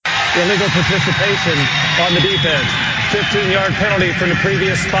illegal participation on the defense. 15-yard penalty from the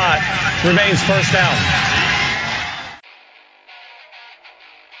previous spot. Remains first down.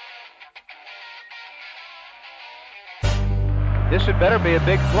 This had better be a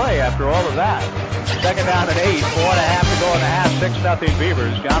big play after all of that. Second down and 8, 4.5 to go in the half, 6-0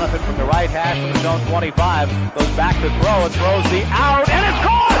 Beavers. Jonathan from the right hash from the zone 25 goes back to throw and throws the out, and it's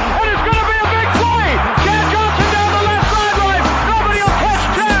caught, and it's going to be a big play. Chad Johnson down the left sideline. Nobody will catch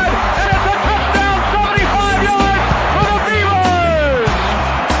Chad, and it's a touchdown, 75 yards for the Beavers.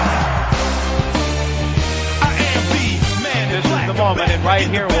 I am the man. This is the moment, and right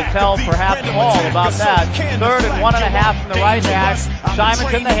here will tell perhaps all about that. 3rd and 1.5 from the right hash.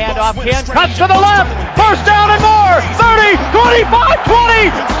 Simon's in the handoff. Ken cuts to the left. First down and more. 30, 25,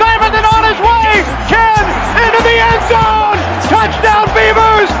 20. Simonton on his way. Ken into the end zone. Touchdown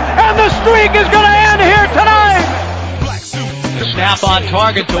Beavers. And the streak is going to end here tonight. The snap on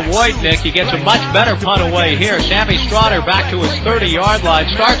target to Wojtnik. He gets a much better punt away here. Sammy Strawder back to his 30-yard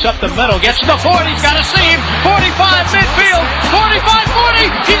line. Starts up the middle. Gets to the 40. He's got a seam. 45 midfield. 45,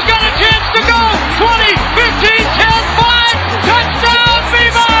 40. He's got a chance to go. 20, 15, 10, 5. Touchdown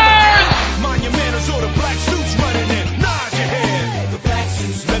Beavers! Monumentals or the black suits running in. Nod your head. The black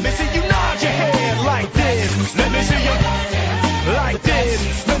suits. Let me see you nod your head like this. Let me see you like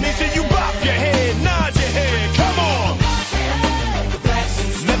this. Let me see you bop your head. Nod your head. Come on.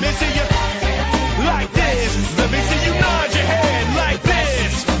 Let me see you like this. Let me see you nod your head like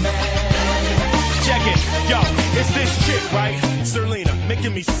this. Check it. Yo, it's this chick, right? Serlina,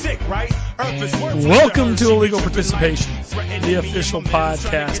 making me sick, right? Earth is worth. Welcome to Illegal Participation, the official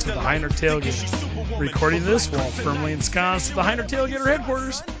podcast of the Heiner Tailgate. Recording this while firmly ensconced at the Heiner Tailgater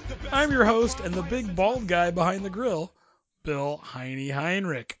headquarters, I'm your host and the big bald guy behind the grill, Bill Heine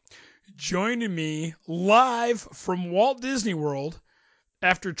Heinrich. Joining me live from Walt Disney World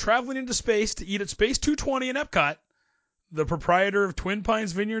after traveling into space to eat at Space 220 in Epcot, the proprietor of Twin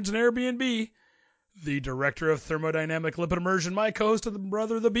Pines Vineyards and Airbnb, the director of thermodynamic lipid immersion, my co-host of the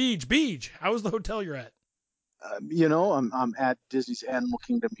brother, the Beej. Beej, how is the hotel you're at? I'm at Disney's Animal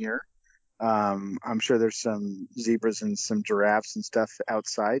Kingdom here. I'm sure there's some zebras and some giraffes and stuff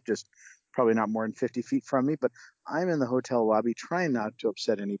outside, just probably not more than 50 feet from me. But I'm in the hotel lobby trying not to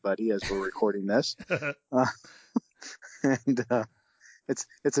upset anybody as we're recording this.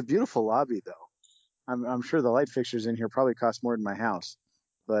 It's a beautiful lobby, though. I'm sure the light fixtures in here probably cost more than my house.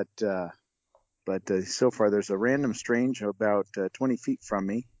 But so far there's a random strange about 20 feet from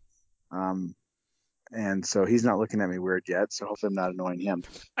me. And so he's not looking at me weird yet, so hopefully I'm not annoying him.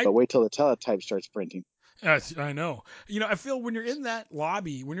 But wait till the teletype starts printing. I know. I feel when you're in that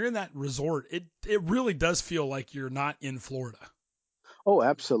lobby, when you're in that resort, it really does feel like you're not in Florida. Oh,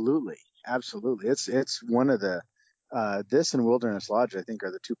 absolutely. Absolutely. It's one of the this and Wilderness Lodge, I think,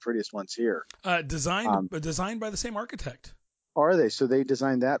 are the two prettiest ones here. Designed by the same architect. Are they? So they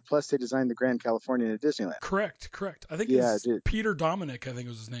designed that, plus they designed the Grand Californian at Disneyland. Correct. I think it's Peter Dominic, I think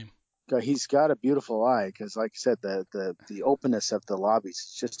was his name. He's got a beautiful eye because, like I said, the openness of the lobbies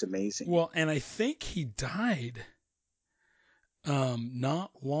is just amazing. Well, and I think he died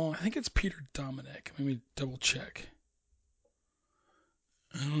not long. I think it's Peter Dominic. Let me double check.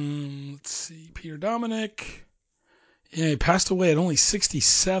 Let's see. Peter Dominic. Yeah, he passed away at only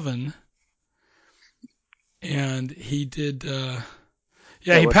 67. And he did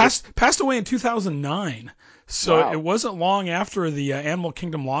he passed away in 2009. So wow. It wasn't long after the Animal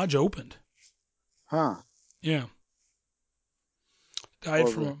Kingdom Lodge opened. Huh. Yeah. Died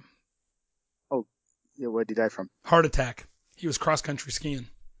from... Oh, yeah, what did he die from? Heart attack. He was cross-country skiing.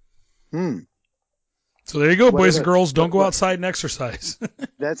 So there you go, boys and girls. Don't go outside and exercise.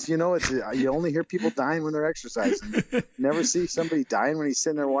 That's, you only hear people dying when they're exercising. You never see somebody dying when he's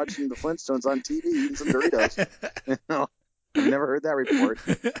sitting there watching the Flintstones on TV eating some Doritos. I've never heard that report.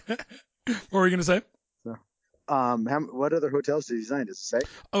 What were you going to say? What other hotels did he design? Does it say?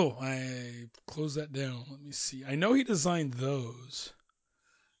 Oh, I closed that down. Let me see. I know he designed those.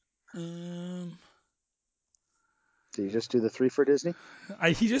 Did he just do the 3 for Disney?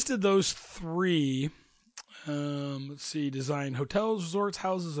 He just did those 3. Let's see. Designed hotels, resorts,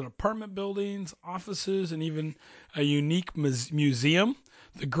 houses, and apartment buildings, offices, and even a unique museum.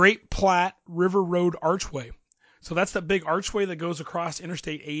 The Great Platte River Road Archway. So that's that big archway that goes across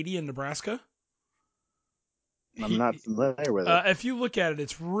Interstate 80 in Nebraska. I'm not familiar with it. If you look at it,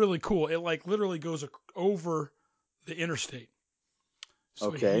 it's really cool. It literally goes over the interstate. So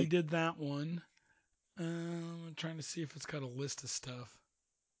okay. He did that one. I'm trying to see if it's got a list of stuff.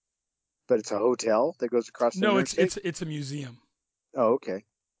 But it's a hotel that goes across the interstate? No, it's a museum. Oh, okay.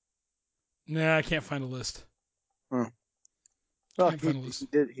 Nah, I can't find a list. Well, Can't find a list.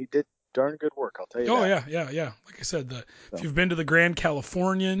 he did darn good work. I'll tell you Oh that. yeah. Like I said, So. if you've been to the Grand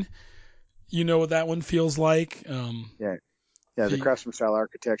Californian, you know what that one feels like. Yeah, the craftsman style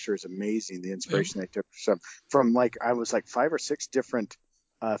architecture is amazing. The inspiration they took from like I was like 5 or 6 different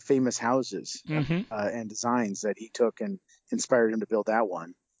famous houses and designs that he took and inspired him to build that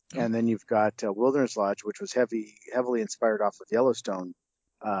one. And then you've got Wilderness Lodge, which was heavily inspired off of Yellowstone.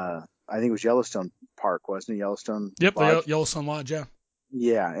 I think it was Yellowstone Park, wasn't it? Yellowstone Yep, Lodge. the Yellowstone Lodge, yeah.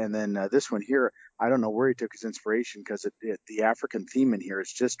 Yeah, and then this one here, I don't know where he took his inspiration because the African theme in here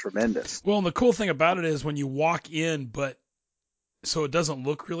is just tremendous. Well, and the cool thing about it is when you walk in, so it doesn't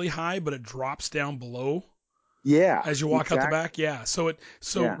look really high, but it drops down below. Yeah. As you walk out the back, yeah. So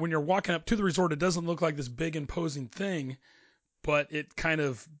when you're walking up to the resort, it doesn't look like this big imposing thing, but it kind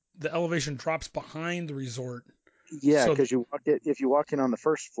of the elevation drops behind the resort. Yeah, because if you walk in on the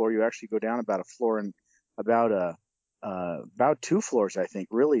first floor, you actually go down about a floor and about 2 floors, I think,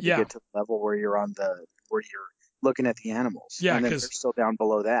 really, to get to the level where you're looking at the animals. Yeah, and then they're still down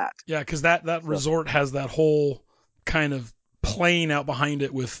below that. Yeah, because that resort has that whole kind of plain out behind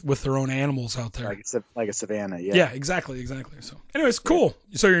it with their own animals out there, like a savanna. Yeah. Yeah, exactly. So, anyways, cool.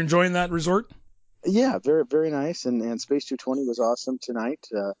 Yeah. So you're enjoying that resort? Yeah, very very nice. And Space 220 was awesome tonight.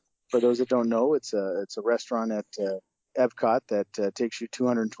 For those that don't know, it's a restaurant at Epcot that takes you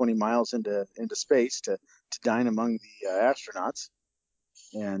 220 miles into space to dine among the astronauts.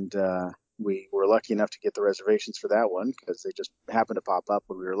 And we were lucky enough to get the reservations for that one because they just happened to pop up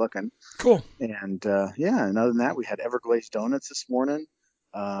when we were looking. Cool. And and other than that, we had Everglazed donuts this morning.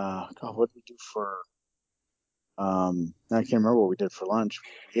 What did we do for? I can't remember what we did for lunch.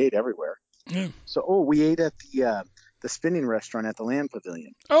 We ate everywhere. Yeah. So, we ate at the spinning restaurant at the Land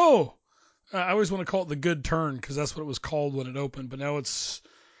Pavilion. Oh, I always want to call it the Good Turn because that's what it was called when it opened. But now it's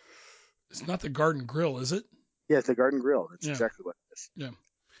not the Garden Grill, is it? Yeah, it's the Garden Grill. That's exactly what it is. Yeah.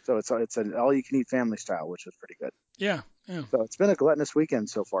 So it's an all-you-can-eat family style, which was pretty good. Yeah. So it's been a gluttonous weekend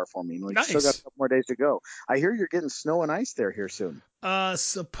so far for me. We still got a couple more days to go. I hear you're getting snow and ice here soon.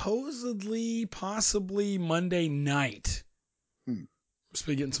 Supposedly, possibly Monday night. Supposed to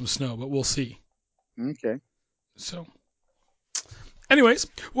be getting some snow, but we'll see. Okay. So, anyways,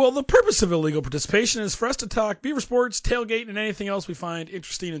 well, the purpose of illegal participation is for us to talk beaver sports, tailgate, and anything else we find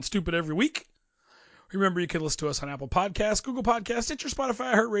interesting and stupid every week. Remember, you can listen to us on Apple Podcasts, Google Podcasts, Stitcher,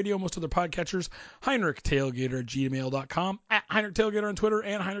 Spotify, iHeartRadio, most other podcatchers, HeinrichTailgater@gmail.com, at Heinrich Tailgater on Twitter,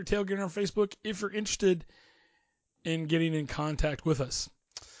 and Heinrich Tailgater on Facebook if you're interested in getting in contact with us.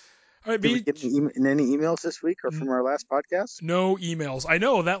 All right, Did we get any emails this week or from our last podcast? No emails. I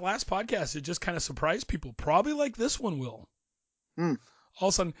know that last podcast, it just kind of surprised people. Probably like this one will. All of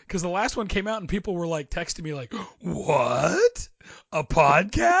a sudden, because the last one came out and people were like texting me like, what? A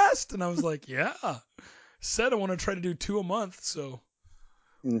podcast? And I was like, yeah. Said I want to try to do 2 a month, so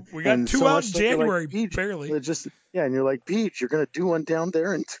we got 2 out in January, like, barely. And you're like, Beach, you're going to do one down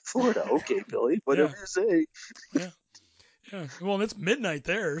there in Florida. Okay, Billy, whatever you say. Yeah. Well, and it's midnight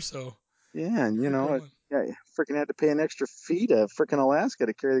there, so. Yeah, and freaking had to pay an extra fee to freaking Alaska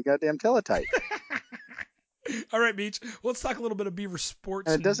to carry the goddamn teletype. All right, Beach. Well, let's talk a little bit of beaver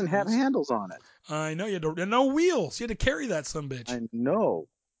sports. And it doesn't have handles on it. I know. You had no wheels. You had to carry that sumbitch. I know.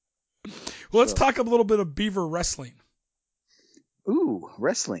 Well, let's talk a little bit of beaver wrestling. Ooh,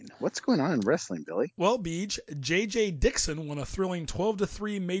 wrestling. What's going on in wrestling, Billy? Well, Beej, J.J. Dixon won a thrilling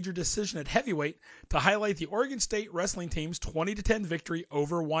 12-3 major decision at heavyweight to highlight the Oregon State wrestling team's 20-10 victory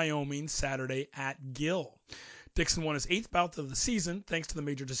over Wyoming Saturday at Gill. Dixon won his 8th bout of the season thanks to the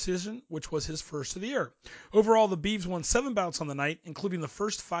major decision, which was his first of the year. Overall, the Beavs won 7 bouts on the night, including the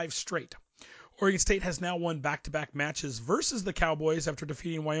first 5 straight. Oregon State has now won back-to-back matches versus the Cowboys after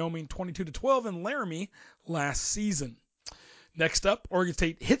defeating Wyoming 22-12 in Laramie last season. Next up, Oregon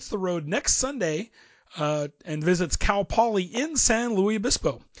State hits the road next Sunday and visits Cal Poly in San Luis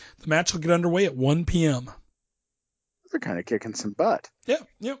Obispo. The match will get underway at 1 p.m. They're kind of kicking some butt. Yeah,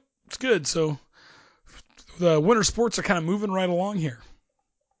 it's good. So the winter sports are kind of moving right along here.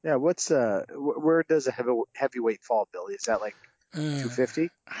 Yeah, where does a heavyweight fall, Billy? Is that like 250?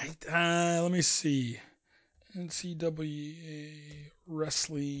 Let me see. NCAA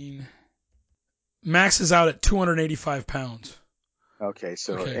wrestling maxes out at 285 pounds. Okay,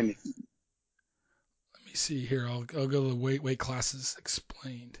 so let me see here. I'll go to the weight classes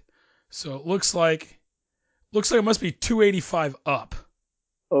explained. So it looks like it must be 285 up.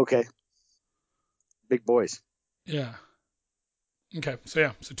 Okay. Big boys. Yeah. Okay, so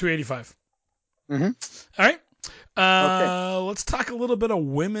 285. Mm-hmm. All right. Okay. Let's talk a little bit of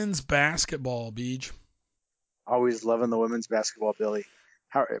women's basketball, Beej. Always loving the women's basketball, Billy.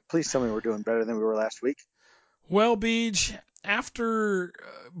 Please tell me we're doing better than we were last week. Well, Beej, after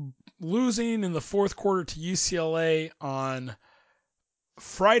losing in the fourth quarter to UCLA on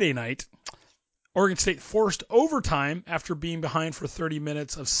Friday night, Oregon State forced overtime after being behind for 30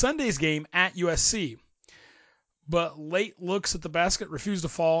 minutes of Sunday's game at USC. But late looks at the basket refused to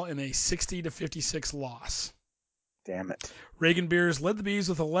fall in a 60-56 loss. Damn it. Reagan Beers led the Bees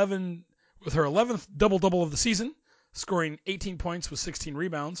with her 11th double-double of the season, scoring 18 points with 16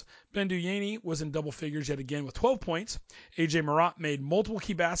 rebounds. Ben Duyane was in double figures yet again with 12 points. A.J. Marat made multiple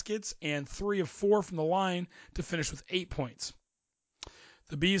key baskets and 3 of 4 from the line to finish with 8 points.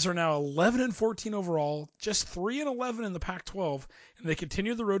 The Bees are now 11-14 overall, just 3-11 in the Pac-12, and they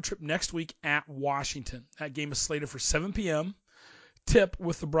continue the road trip next week at Washington. That game is slated for 7 p.m. tip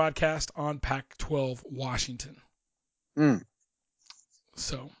with the broadcast on Pac-12 Washington.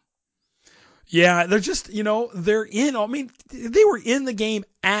 So, yeah, they're just, they're in. I mean, they were in the game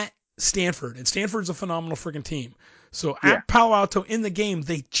at Stanford, and Stanford's a phenomenal freaking team. So at Palo Alto in the game,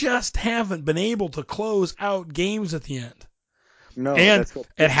 they just haven't been able to close out games at the end. No, and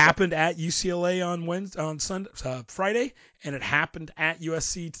it happened at UCLA on Friday, and it happened at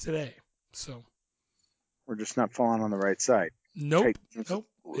USC today. So we're just not falling on the right side. Nope.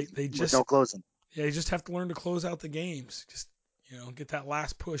 They just no closing. Yeah, you just have to learn to close out the games. Just get that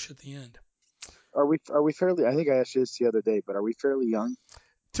last push at the end. Are we fairly? I think I asked you this the other day, but are we fairly young?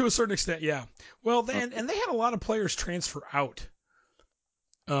 To a certain extent, yeah. Well, and they had a lot of players transfer out.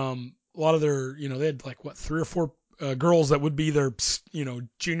 A lot of their, they had 3 or 4 girls that would be their,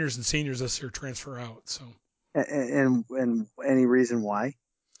 juniors and seniors this year transfer out. So. And any reason why?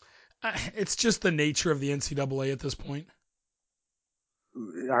 It's just the nature of the NCAA at this point.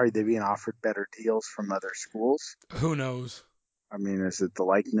 Are they being offered better deals from other schools? Who knows? I mean, is it the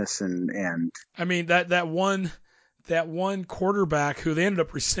likeness and? I mean that one quarterback who they ended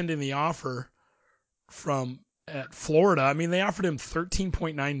up rescinding the offer from at Florida. I mean, they offered him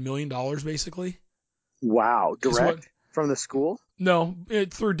 $13.9 million basically. Wow, direct from the school? No,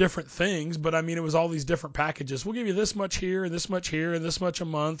 through different things, but I mean, it was all these different packages. We'll give you this much here, and this much here, and this much a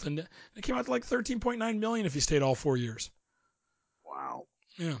month, and it came out to $13.9 million if you stayed all 4 years. Wow.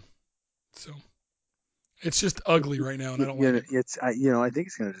 Yeah. So it's just ugly right now, and I don't like it. I think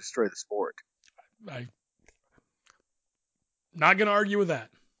it's going to destroy the sport. I'm not going to argue with that.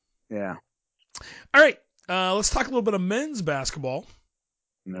 Yeah. All right. Let's talk a little bit of men's basketball.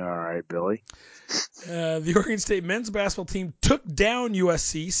 All right, Billy. The Oregon State men's basketball team took down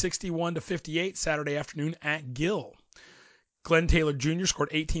USC 61-58 Saturday afternoon at Gill. Glenn Taylor Jr. scored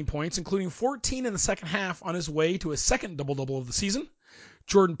 18 points, including 14 in the second half on his way to his second double-double of the season.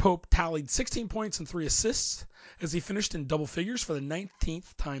 Jordan Pope tallied 16 points and 3 assists as he finished in double figures for the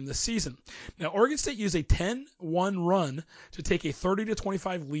 19th time this season. Now, Oregon State used a 10-1 run to take a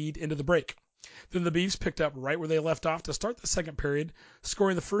 30-25 lead into the break. Then the Beavs picked up right where they left off to start the second period,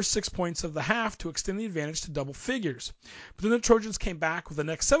 scoring the first 6 points of the half to extend the advantage to double figures. But then the Trojans came back with the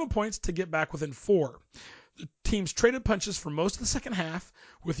next 7 points to get back within 4. The teams traded punches for most of the second half,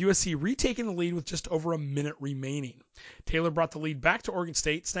 with USC retaking the lead with just over a minute remaining. Taylor brought the lead back to Oregon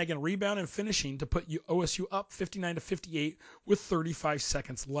State, snagging a rebound and finishing to put OSU up 59-58 with 35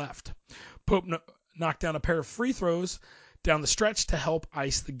 seconds left. Pope knocked down a pair of free throws down the stretch to help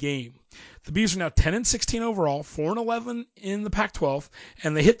ice the game. The Beavs are now 10-16 overall, 4-11 in the Pac-12,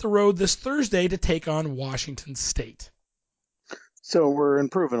 and they hit the road this Thursday to take on Washington State. So we're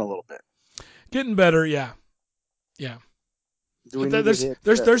improving a little bit. Getting better, yeah. Yeah.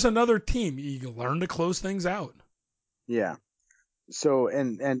 There's another team. You learn to close things out. Yeah. So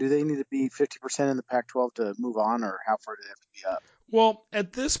and do they need to be 50% in the Pac-12 to move on, or how far do they have to be up? Well,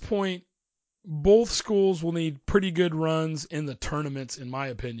 at this point, both schools will need pretty good runs in the tournaments, in my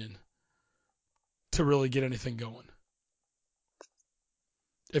opinion, to really get anything going.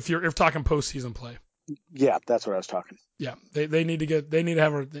 If you're talking postseason play. Yeah, that's what I was talking. Yeah, they need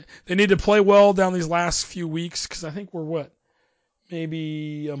to play well down these last few weeks, because I think we're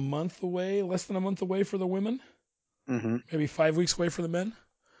maybe a month away, less than a month away for the women. Mm-hmm. Maybe 5 weeks away for the men.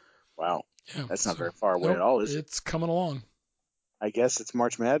 Wow, yeah, that's not very far away at all, is it? It's coming along. I guess it's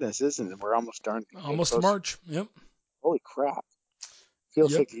March Madness, isn't it? We're almost done. Almost to March. Yep. Holy crap!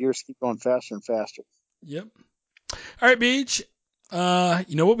 Feels like the years keep going faster and faster. Yep. All right, Beach.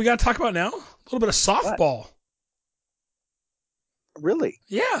 You know what we got to talk about now? A little bit of softball. What? Really?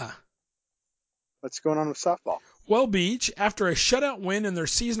 Yeah. What's going on with softball? Well, Beach, after a shutout win in their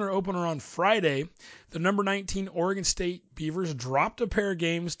season opener on Friday, the number 19 Oregon State Beavers dropped a pair of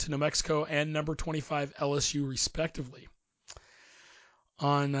games to New Mexico and number 25 LSU, respectively.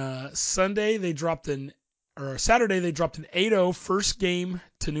 On Saturday, they dropped an 8-0 first game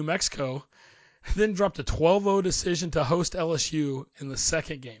to New Mexico, then dropped a 12-0 decision to host LSU in the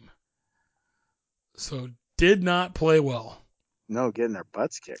second game. So did not play well. No, getting their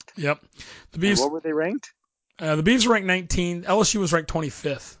butts kicked. Yep. The And Beavs. what were they ranked? The Beavs were ranked 19. LSU was ranked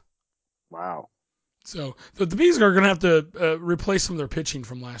 25th. Wow. So the Beavs are going to have to replace some of their pitching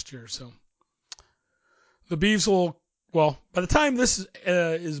from last year. So the Beavs will, well, by the time this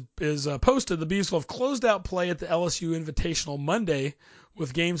is posted, the Beavs will have closed out play at the LSU Invitational Monday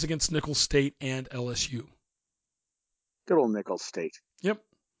with games against Nicholls State and LSU. Good old Nicholls State. Yep.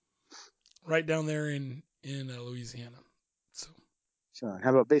 Right down there in Louisiana. So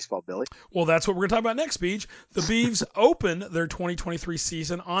how about baseball, Billy? Well, that's what we're going to talk about next, Beach. The Beavs open their 2023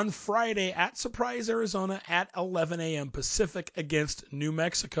 season on Friday at Surprise, Arizona at 11 a.m. Pacific against New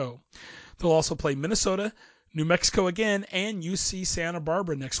Mexico. They'll also play Minnesota, New Mexico again, and UC Santa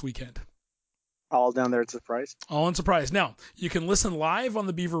Barbara next weekend. All down there at Surprise? All in Surprise. Now, you can listen live on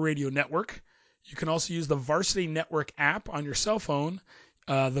the Beaver Radio Network. You can also use the Varsity Network app on your cell phone,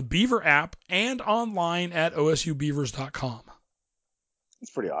 the Beaver app, and online at osubeavers.com.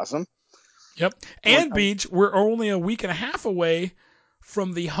 That's pretty awesome. Yep. And, Beach, we're only a week and a half away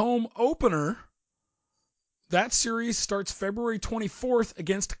from the home opener. That series starts February 24th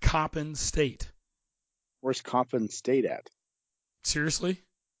against Coppin State. Where's Coppin State at? Seriously?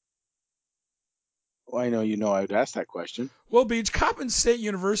 Well, I know I would ask that question. Well, Beach, Coppin State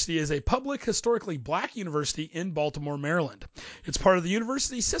University is a public, historically black university in Baltimore, Maryland. It's part of the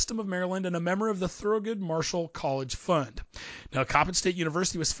University System of Maryland and a member of the Thurgood Marshall College Fund. Now, Coppin State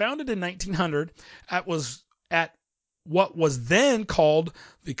University was founded in 1900 at what was then called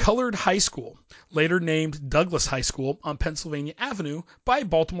the Colored High School, later named Douglas High School on Pennsylvania Avenue by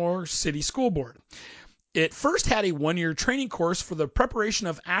Baltimore City School Board. It first had a one-year training course for the preparation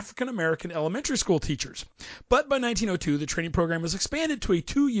of African-American elementary school teachers. But by 1902, the training program was expanded to a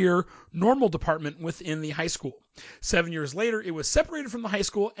 2-year normal department within the high school. 7 years later, it was separated from the high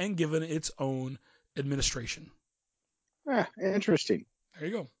school and given its own administration. Interesting. There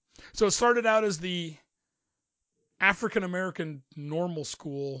you go. So it started out as the African-American normal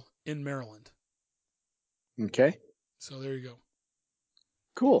school in Maryland. Okay. So there you go.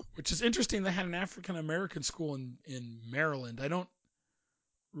 Cool. Which is interesting. They had an African-American school in Maryland. I don't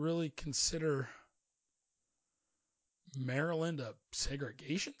really consider Maryland a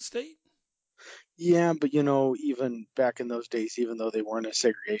segregation state. Yeah, but even back in those days, even though they weren't a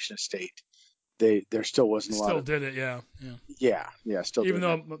segregation state, there still wasn't a lot of... Still did it, yeah. Yeah, still even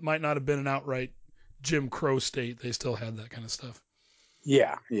though that. It might not have been an outright Jim Crow state, they still had that kind of stuff.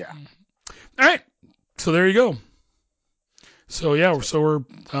 Yeah. All right, so there you go. So we're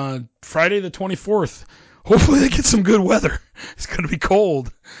Friday the 24th. Hopefully they get some good weather. It's going to be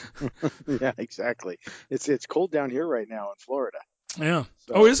cold. Yeah, exactly. It's cold down here right now in Florida. Yeah.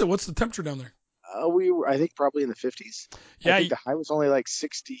 So, is it? What's the temperature down there? We were, I think, probably in the 50s. Yeah. I think the high was only like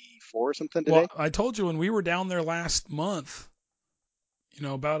 64 or something today. Well, I told you when we were down there last month,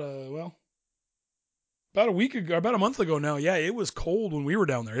 about a week ago, about a month ago now. Yeah, it was cold when we were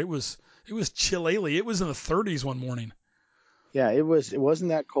down there. It was chilly. It was in the 30s one morning. Yeah, it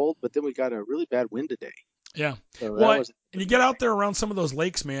wasn't that cold, but then we got a really bad wind today. Yeah. So and you get out there around some of those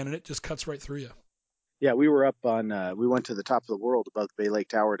lakes, man, and it just cuts right through you. Yeah, we were up on. We went to the top of the world above the Bay Lake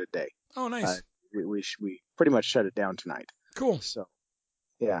Tower today. Oh, nice. We pretty much shut it down tonight. Cool. So,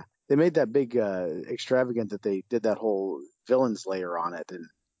 yeah, they made that big extravagant that they did that whole villains layer on it, and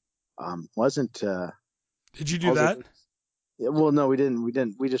wasn't. Did you do that? Well, no, we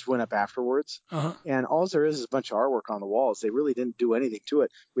didn't. We just went up afterwards. Uh-huh. And all there is a bunch of artwork on the walls. They really didn't do anything to it.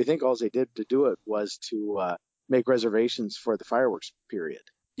 We think all they did to do it was to make reservations for the fireworks period.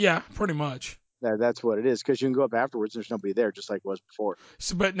 Yeah, pretty much. That's what it is, because you can go up afterwards. There's nobody there, just like it was before.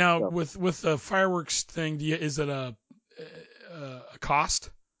 So, but now with the fireworks thing, is it a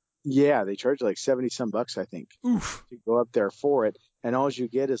cost? Yeah, they charge like $70-some, I think. Oof. To go up there for it, and all you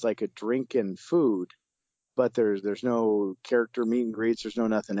get is like a drink and food. But there's no character meet and greets. There's no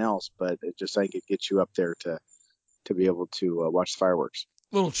nothing else. But it just like it gets you up there to be able to watch the fireworks.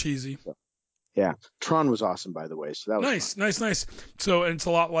 A little cheesy. So, yeah, Tron was awesome, by the way. So that was nice. So it's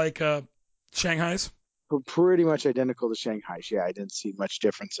a lot like Shanghai's. Pretty much identical to Shanghai's. Yeah, I didn't see much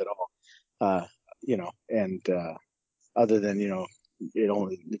difference at all. And other than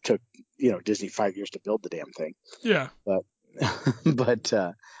it took Disney 5 years to build the damn thing. Yeah. But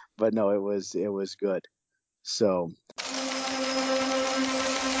no, it was good. So, hey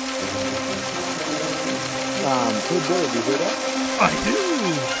Billy, do you hear that? I do.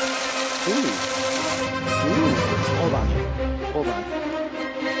 Hold on.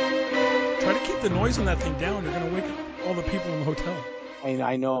 Try to keep the noise on that thing down. You're gonna wake up all the people in the hotel.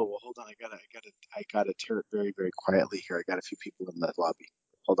 I know. Well, hold on. I gotta tear it very, very quietly here. I got a few people in the lobby.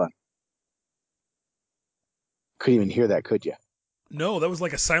 Hold on. Couldn't even hear that, could you? No, that was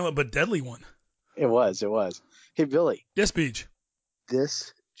like a silent but deadly one. It was. Hey, Billy, Yes, Beach.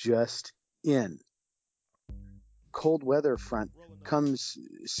 this just in. Cold weather front comes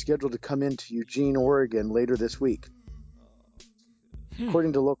scheduled to come into Eugene, Oregon later this week.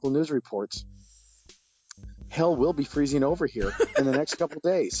 According to local news reports, hell will be freezing over here in the next couple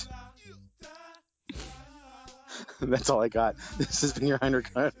days. That's all I got. This has been your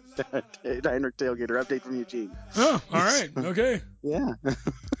Heinrich Tailgater update from Eugene. Oh, all right. Okay. Yeah.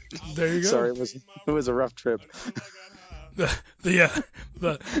 There you go. Sorry, it was a rough trip.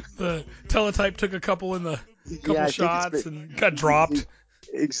 The teletype took a couple in the couple shots and got dropped.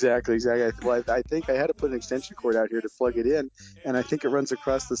 Exactly. Well, I think I had to put an extension cord out here to plug it in, and I think it runs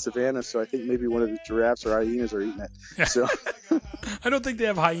across the savannah, so I think maybe one of the giraffes or hyenas are eating it. Yeah. So I don't think they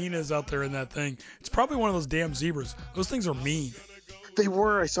have hyenas out there in that thing. It's probably one of those damn zebras. Those things are mean. they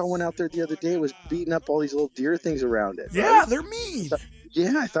were. I saw one out there the other day. It was beating up all these little deer things around it. Yeah, right? they're mean.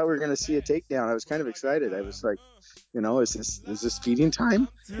 I thought we were going to see a takedown. I was kind of excited. I was like, is this feeding time?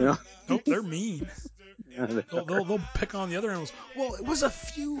 Yeah. Nope, they're mean. They'll pick on the other animals. Well, it was a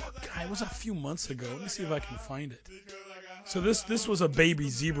few months ago. Let me see if I can find it. So this was a baby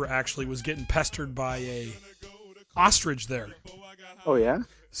zebra actually was getting pestered by a ostrich there. Oh yeah.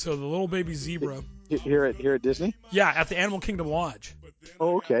 So the little baby zebra here at Disney. Yeah, at the Animal Kingdom Lodge.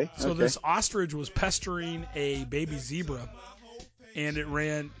 Oh okay. So this ostrich was pestering a baby zebra, and it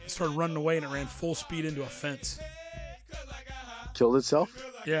started running away, and it ran full speed into a fence. Killed itself?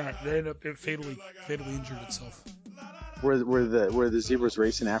 Yeah, it fatally injured itself. Were the zebras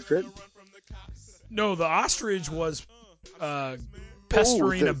racing after it? No, the ostrich was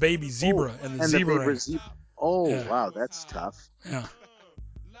pestering a baby zebra, and the zebra ran. Yeah. Wow, that's tough. Yeah.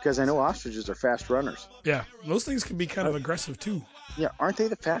 Because I know ostriches are fast runners. Yeah, those things can be kind of aggressive too. Yeah, aren't they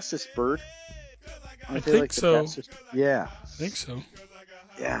the fastest bird? I think so. Yeah. I think so.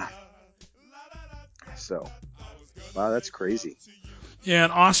 Yeah. So, wow, that's crazy. Yeah,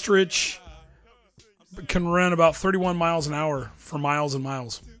 an ostrich can run about 31 miles an hour for miles and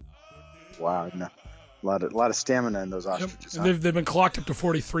miles. Wow, no. A lot of stamina in those ostriches. Yep. Huh? They've been clocked up to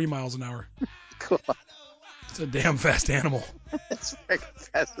 43 miles an hour. Cool. It's a damn fast animal. It's freaking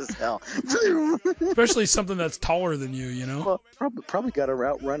fast as hell. Especially something that's taller than you know? Well, probably got to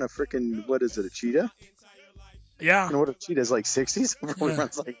outrun a freaking, what is it, a cheetah? Yeah. You know what a cheetah is, like 60s? It probably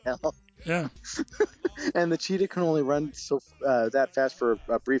runs like hell. Yeah. And the cheetah can only run that fast for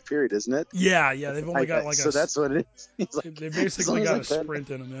a brief period, isn't it? Yeah. They've only got like so that's what it is. Like, they basically got a sprint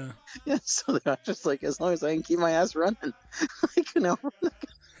in them, yeah. Yeah, so they're just like, as long as I can keep my ass running, I can outrun.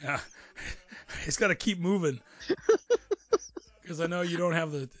 Yeah. He's got to keep moving. Because I know you don't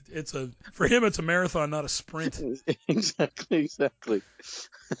have for him it's a marathon, not a sprint. Exactly.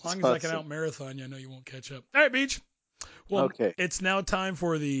 As long as I can out-marathon you, I know you won't catch up. All right, Beach. Well, okay. It's now time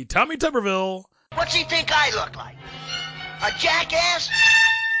for the Tommy Tuberville. What's he think I look like? A jackass?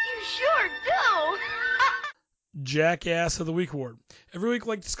 You sure do. Jackass of the Week award. Every week, I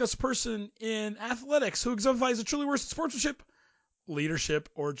like to discuss a person in athletics who exemplifies a truly worth of sportsmanship, leadership,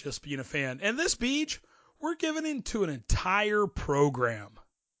 or just being a fan. And this, Beach, we're giving into an entire program.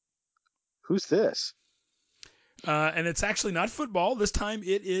 Who's this? And it's actually not football. This time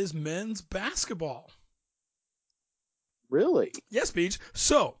it is men's basketball. Really? Yes, Beach.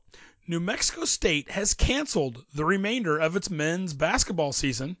 So, New Mexico State has canceled the remainder of its men's basketball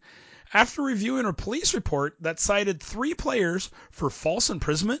season after reviewing a police report that cited 3 players for false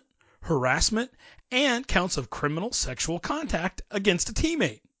imprisonment, harassment, and counts of criminal sexual contact against a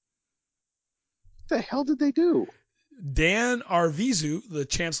teammate. What the hell did they do? Dan Arvizu, the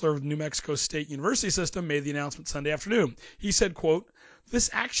chancellor of the New Mexico State University system, made the announcement Sunday afternoon. He said, quote,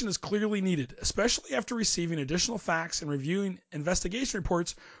 "This action is clearly needed, especially after receiving additional facts and reviewing investigation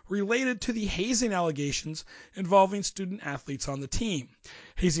reports related to the hazing allegations involving student athletes on the team.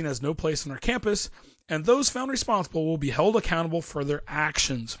 Hazing has no place on our campus, and those found responsible will be held accountable for their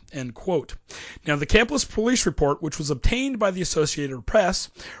actions," end quote. Now, the campus police report, which was obtained by the Associated Press,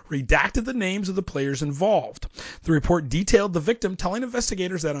 redacted the names of the players involved. The report detailed the victim telling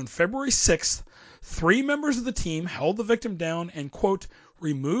investigators that on February 6th, 3 members of the team held the victim down and, quote,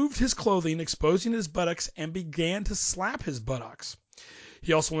 removed his clothing, exposing his buttocks, and began to slap his buttocks.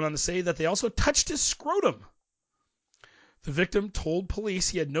 He also went on to say that they also touched his scrotum. The victim told police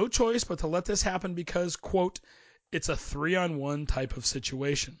he had no choice but to let this happen because, quote, It's a 3-on-1 type of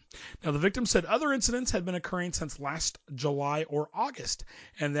situation. Now, the victim said other incidents had been occurring since last July or August,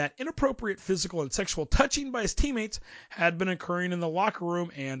 and that inappropriate physical and sexual touching by his teammates had been occurring in the locker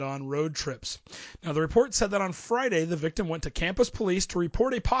room and on road trips. Now, the report said that on Friday, the victim went to campus police to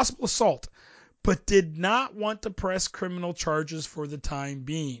report a possible assault, but did not want to press criminal charges for the time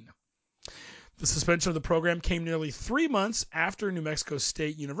being. The suspension of the program came nearly 3 months after New Mexico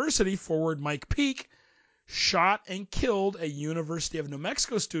State University forward Mike Peake shot and killed a University of New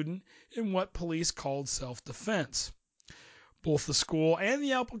Mexico student in what police called self-defense. Both the school and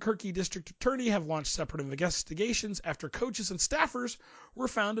the Albuquerque district attorney have launched separate investigations after coaches and staffers were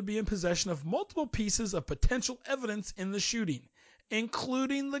found to be in possession of multiple pieces of potential evidence in the shooting,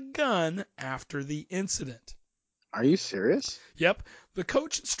 including the gun after the incident. Are you serious? Yep. The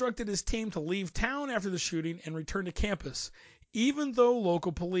coach instructed his team to leave town after the shooting and return to campus, even though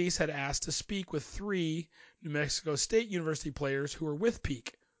local police had asked to speak with 3 New Mexico State University players who were with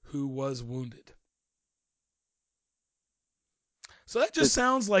Peake, who was wounded. So that just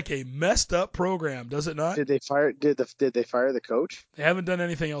sounds like a messed up program, does it not? Did they fire? Did they fire the coach? They haven't done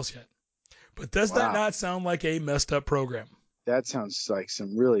anything else yet. But does that not sound like a messed up program? That sounds like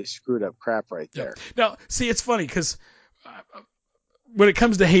some really screwed up crap right there. Now, see, it's funny because when it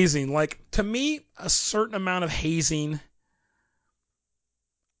comes to hazing, like, to me, a certain amount of hazing,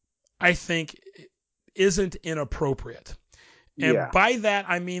 I think, isn't inappropriate. And by that,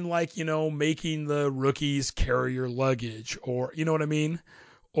 I mean, like, making the rookies carry your luggage, or, you know what I mean?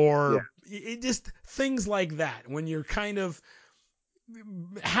 Or it just things like that. When you're kind of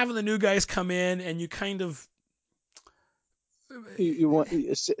having the new guys come in and you kind of you want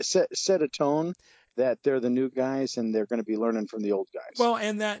set a tone that they're the new guys and they're going to be learning from the old guys. Well,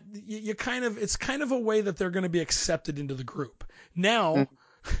 and that you kind of, it's kind of a way that they're going to be accepted into the group. Now,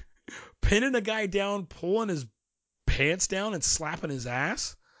 pinning a guy down, pulling his pants down and slapping his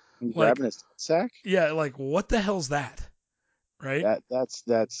ass, and grabbing his sack. Yeah, like what the hell's that? Right?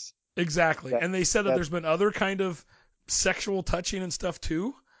 That's exactly. And they said that there's been other kind of sexual touching and stuff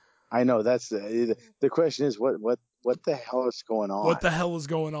too. I know. That's the question is what the hell is going on? What the hell is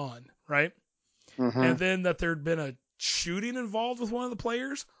going on, right? Mm-hmm. And then that there'd been a shooting involved with one of the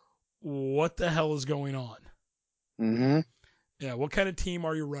players. What the hell is going on? Mm-hmm. Yeah, what kind of team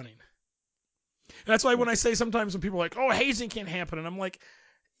are you running? And that's why when I say sometimes when people are like, oh, hazing can't happen, and I'm like,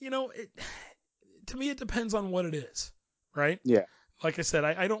 to me it depends on what it is, right? Yeah. Like I said,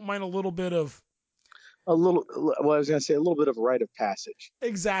 I don't mind a little bit of a little bit of a rite of passage.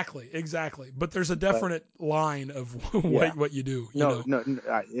 Exactly. But there's a definite line of what you do.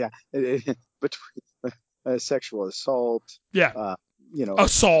 Between sexual assault. Yeah.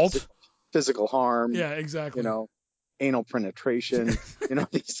 Assault. Physical harm. Yeah, exactly. Anal penetration.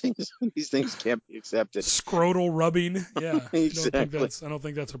 These things can't be accepted. Scrotal rubbing. Yeah. Exactly. I don't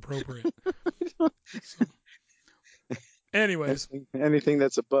think that's appropriate. Anyways. Anything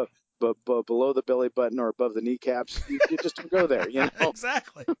that's above. But below the belly button or above the kneecaps, you just don't go there.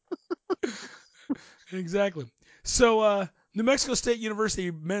 Exactly. Exactly. So, New Mexico State University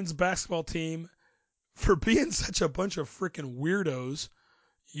men's basketball team, for being such a bunch of freaking weirdos,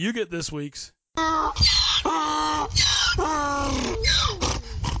 you get this week's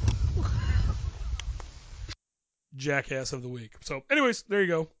Jackass of the Week. So, anyways, there you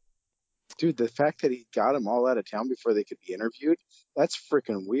go. Dude, the fact that he got them all out of town before they could be interviewed, that's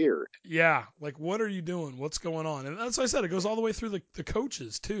freaking weird. Yeah, like what are you doing? What's going on? And that's what I said. It goes all the way through the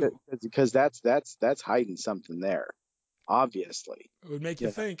coaches too. Because that's hiding something there, obviously. It would make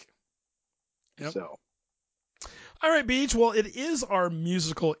you think. Yep. So. All right, Beach. Well, it is our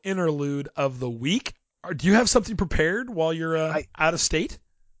musical interlude of the week. Do you have something prepared while you're out of state?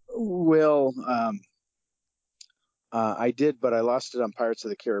 Well, I did, but I lost it on Pirates of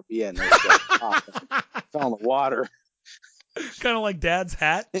the Caribbean. Fell in the water. Kind of like Dad's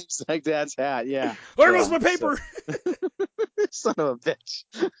hat. It's like Dad's hat, yeah. There goes my paper. Son of a bitch.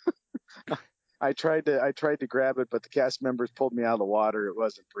 I tried to grab it, but the cast members pulled me out of the water. It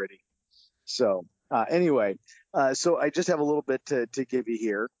wasn't pretty. So anyway, so I just have a little bit to give you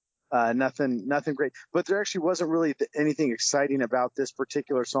here. Nothing great, but there actually wasn't really anything exciting about this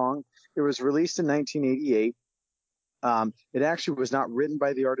particular song. It was released in 1988. It actually was not written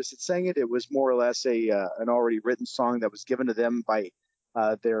by the artist that sang it. It was more or less an already written song that was given to them by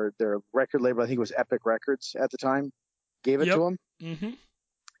their record label. I think it was Epic Records at the time. Gave it to them. Mm-hmm.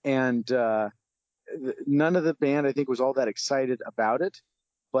 And none of the band, I think, was all that excited about it.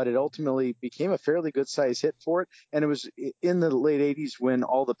 But it ultimately became a fairly good-sized hit for it. And it was in the late 80s when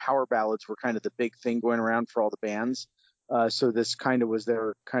all the power ballads were kind of the big thing going around for all the bands. So this kind of was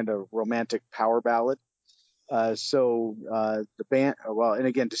their kind of romantic power ballad. So the band, well, and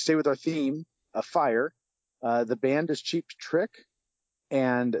again, to stay with our theme of fire, the band is Cheap Trick,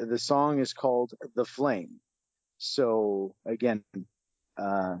 and the song is called The Flame. So again,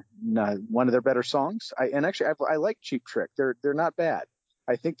 one of their better songs. I like Cheap Trick. They're not bad.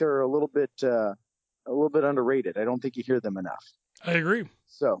 I think they're a little bit underrated. I don't think you hear them enough. I agree.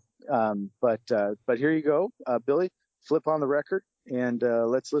 So, but here you go, Billy. Flip on the record and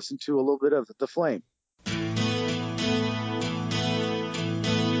let's listen to a little bit of The Flame.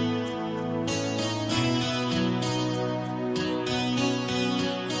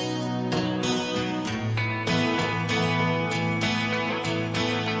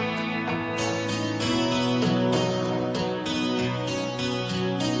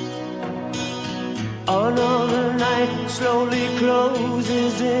 Another night slowly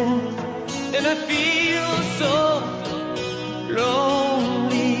closes in, and I feel so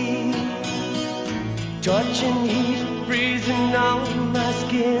lonely. Touching heat, freezing on my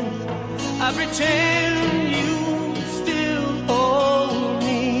skin. I pretend you still hold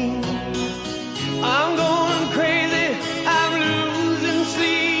me. I'm going crazy, I'm losing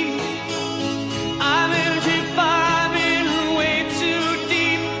sleep. I'm into vibing way too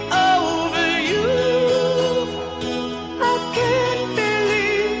deep over you. I can't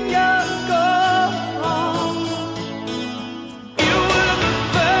believe you're gone. You were the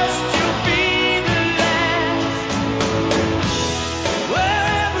first, you'll be the last.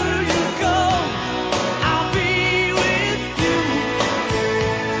 Wherever you go, I'll be with you.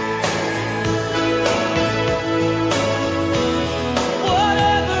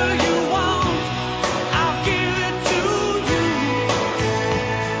 Whatever you want, I'll give it to you.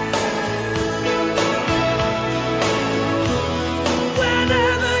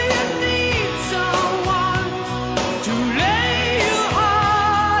 Whenever you need someone to lay your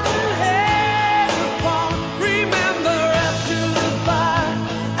heart and head upon, remember after the fire,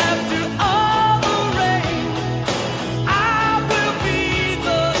 after all the rain, I will be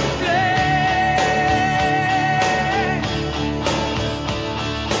the flame.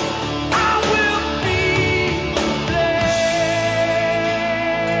 I will be the flame.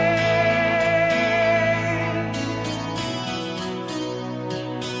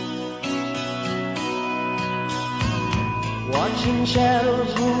 Watching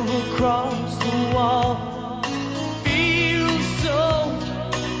shadows move across the wall feels so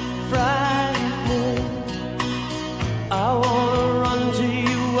frightening. I wanna run to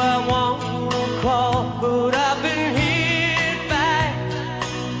you, I wanna crawl, but I've been hit by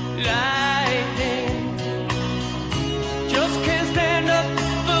lightning. Just can't stand up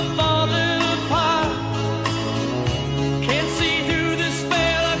for falling apart. Can't see through the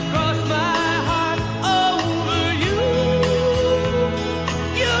spell across my heart over you.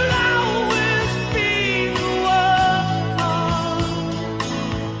 You'll always be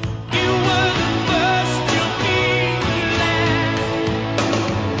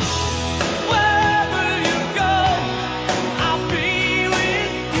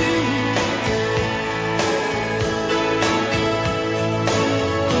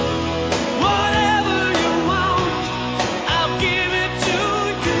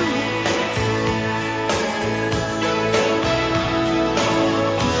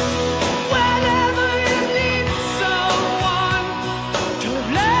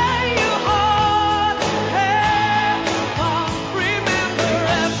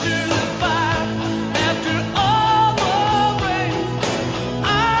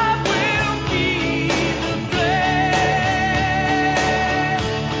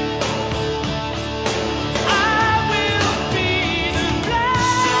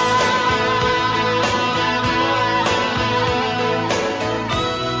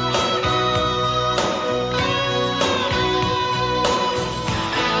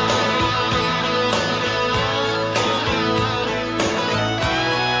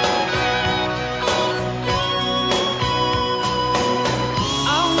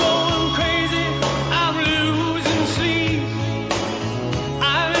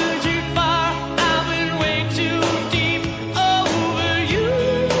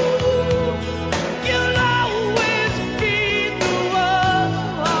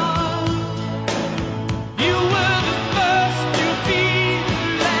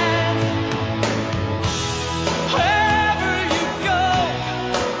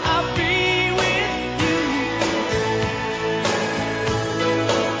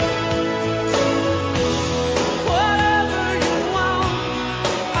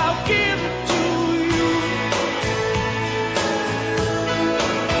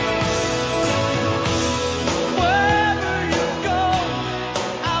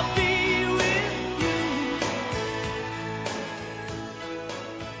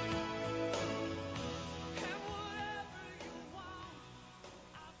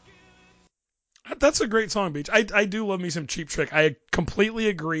that's a great song, Beach. I do love me some Cheap Trick. I completely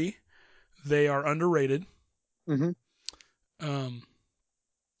agree. They are underrated. Mm-hmm.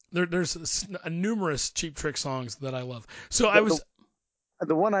 There's numerous Cheap Trick songs that I love. So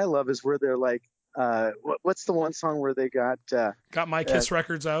the one I love is where they're like, what's the one song where they got My Kiss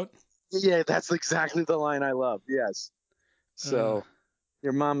records out? Yeah, that's exactly the line I love. Yes. So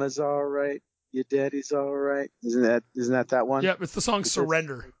your mama's all right, your daddy's all right. Isn't that one? Yeah, it's the song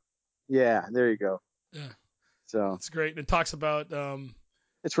Surrender. Yeah, there you go. Yeah. So it's great. And it talks about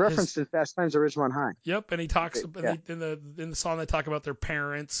it's referenced in Fast Times at Ridgemont High. Yep, and he talks in the song they talk about their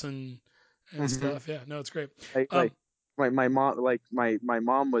parents and stuff. Yeah, no, it's great. Like my mom, like my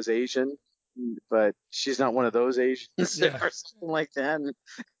mom was Asian, but she's not one of those Asians or something like that. And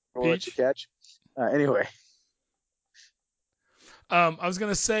we'll let you catch. Anyway. I was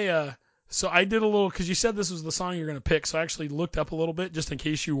gonna say, so I did a little because you said this was the song you're gonna pick, so I actually looked up a little bit just in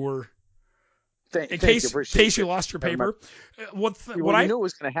case you were, in case you lost your paper. What I knew it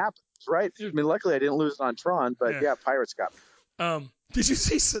was gonna happen, right? I mean, luckily I didn't lose it on Tron, but yeah Pirates got me. Did you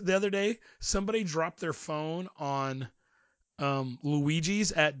see the other day somebody dropped their phone on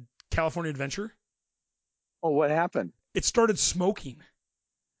Luigi's at California Adventure? Oh, what happened? It started smoking.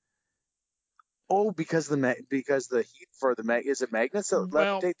 Oh, because the heat for is it magnets that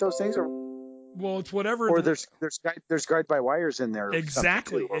levitate those things, or? Well, it's whatever. Or there's guide by wires in there.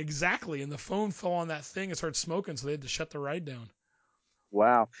 Exactly. And the phone fell on that thing and started smoking, so they had to shut the ride down.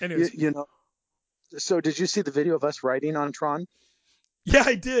 Wow. Anyways. So did you see the video of us riding on Tron? Yeah,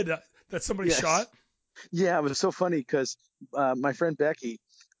 I did. That somebody shot. Yeah, it was so funny because my friend Becky,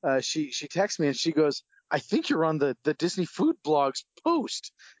 she texts me and she goes, I think you're on the Disney Food Blogs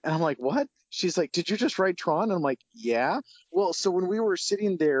post. And I'm like, what? She's like, did you just ride Tron? And I'm like, yeah. Well, so when we were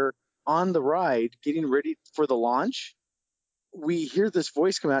sitting there on the ride, getting ready for the launch, we hear this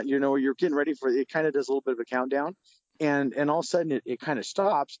voice come out, you're getting ready for it. It kind of does a little bit of a countdown. And all of a sudden it kind of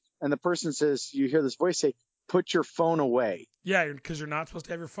stops. And the person says, you hear this voice say, put your phone away. Yeah, because you're not supposed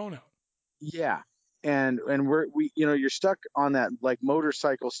to have your phone out. Yeah. And you're stuck on that like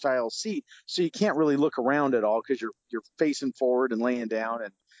motorcycle style seat, so you can't really look around at all because you're facing forward and laying down,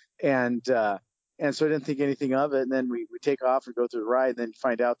 and so I didn't think anything of it. And then we take off and go through the ride, and then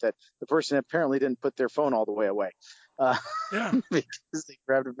find out that the person apparently didn't put their phone all the way away, because they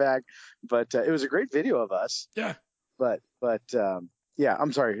grabbed it back. But it was a great video of us. Yeah. But yeah,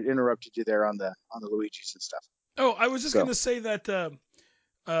 I'm sorry, I interrupted you there on the Luigi's and stuff. Oh, I was just going to say that.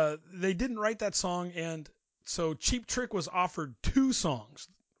 They didn't write that song, and so Cheap Trick was offered 2 songs,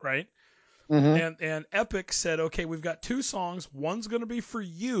 right? Mm-hmm. And Epic said, okay, we've got 2 songs. One's going to be for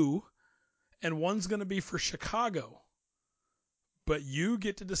you, and one's going to be for Chicago. But you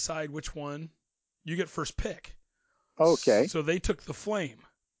get to decide which one. You get first pick. Okay. So they took The Flame.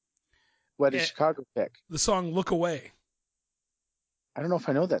 What did Chicago pick? The song Look Away. I don't know if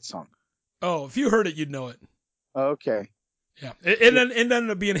I know that song. Oh, if you heard it, you'd know it. Okay. Yeah, it ended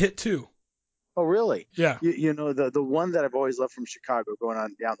up being a hit too. Oh, really? Yeah. The one that I've always loved from Chicago, going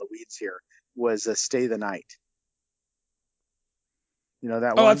on down the weeds here, was "Stay the Night." You know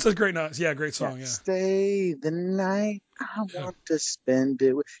that one? Oh, that's a great great song. Yeah. Stay the night, I want to spend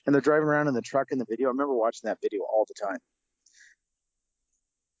it. And they're driving around in the truck in the video. I remember watching that video all the time.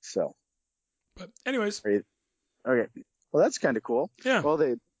 So. But anyways. Okay. Well, that's kind of cool. Yeah. Well,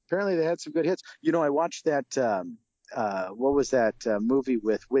 apparently they had some good hits. I watched that. What was that movie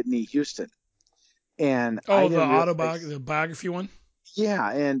with Whitney Houston? And the biography one.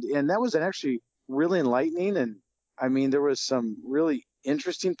 Yeah, and that was actually really enlightening, and I mean there was some really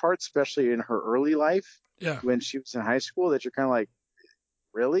interesting parts, especially in her early life. Yeah. When she was in high school, that you're kind of like,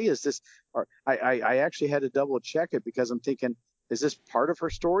 really? Is this? Or I actually had to double check it because I'm thinking, is this part of her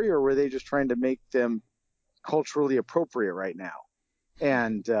story, or were they just trying to make them culturally appropriate right now?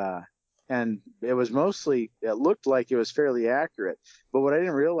 And it was mostly, it looked like it was fairly accurate. But what I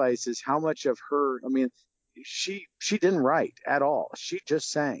didn't realize is how much of her, I mean, she didn't write at all. She just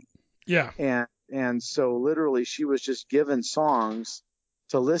sang. Yeah. And so literally she was just given songs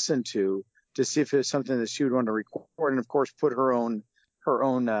to listen to see if it was something that she would want to record, and of course put her own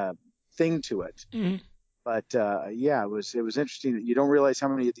thing to it. Mm-hmm. But it was interesting that you don't realize how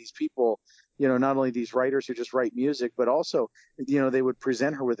many of these people, not only these writers who just write music, but also, they would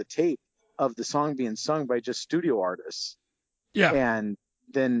present her with a tape of the song being sung by just studio artists. Yeah. And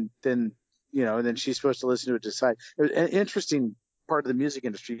then she's supposed to listen to it to decide. It was an interesting part of the music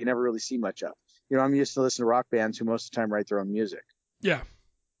industry you never really see much of. I'm used to listening to rock bands who most of the time write their own music. Yeah.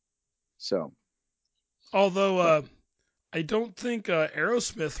 So. Although I don't think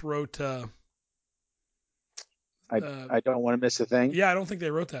Aerosmith wrote. I don't want to miss a thing. Yeah, I don't think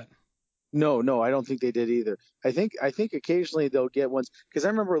they wrote that. No, I don't think they did either. I think occasionally they'll get ones because I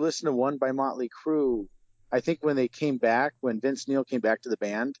remember listening to one by Motley Crue. I think when they came back, when Vince Neil came back to the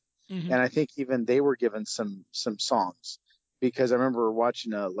band, Hmm. and I think even they were given some songs because I remember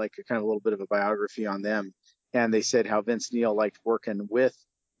watching a kind of a little bit of a biography on them, and they said how Vince Neil liked working with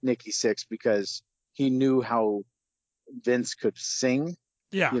Nikki Sixx because he knew how Vince could sing,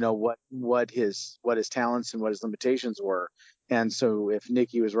 Yeah. what his talents and what his limitations were. And so if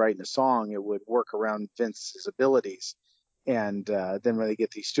Nikki was writing a song, it would work around Vince's abilities. And then when they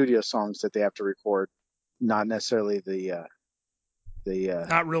get these studio songs that they have to record, not necessarily the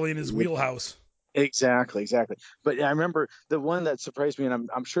Not really in his wheelhouse. exactly. But I remember the one that surprised me, and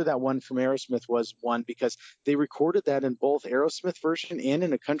I'm sure that one from Aerosmith was one because they recorded that in both Aerosmith version and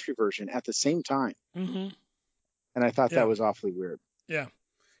in a country version at the same time, Hmm. and I thought that Yeah. was awfully weird. Yeah.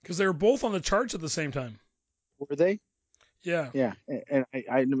 Because they were both on the charts at the same time. Were they? Yeah. Yeah, and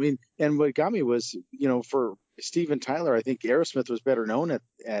I mean, and what got me was, for Steven Tyler, I think Aerosmith was better known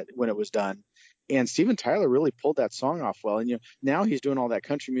at when it was done, and Steven Tyler really pulled that song off well. And now he's doing all that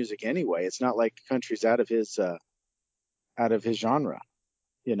country music anyway. It's not like country's out of his genre,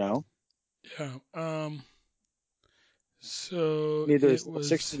 you know. Yeah. So Neither is it the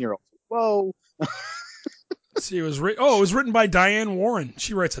was. 16-year-old. Whoa. Let's see, it was it was written by Diane Warren.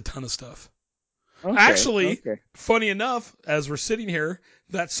 She writes a ton of stuff. Okay. Actually, Okay. funny enough, as we're sitting here,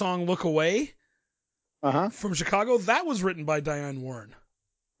 that song "Look Away" Uh-huh. from Chicago, that was written by Diane Warren.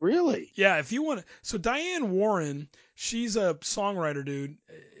 Really? Yeah, if you want to. So Diane Warren, she's a songwriter, dude.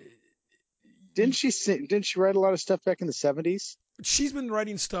 Didn't she write a lot of stuff back in the 70s? She's been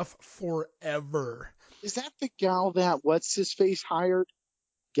writing stuff forever. Is that the gal that what's his face hired?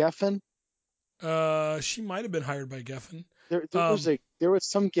 Geffen? She might have been hired by Geffen. There was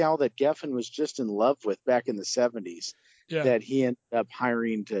some gal that Geffen was just in love with back in the 70s Yeah. that he ended up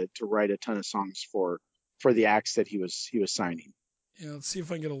hiring to write a ton of songs for the acts that he was signing. Yeah. Let's see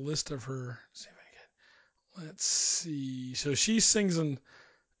if I can get a list of her. Let's see. So she sings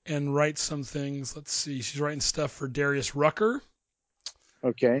and writes some things. Let's see. She's writing stuff for Darius Rucker.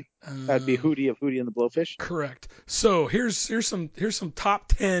 Okay, that'd be Hootie of Hootie and the Blowfish. Correct. So here's some top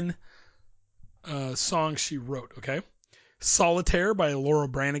 10 songs she wrote. Okay, "Solitaire" by Laura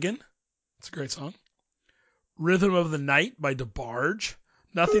Branigan. It's a great song. "Rhythm of the Night" by DeBarge.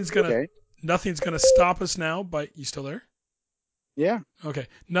 Okay. Nothing's gonna stop us now by. You still there? Yeah. Okay.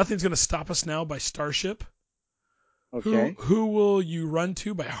 "Nothing's gonna stop us now" by Starship. Okay. Who Will You Run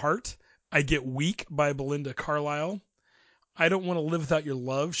To by Heart. "I Get Weak" by Belinda Carlisle. "I Don't Want to Live Without Your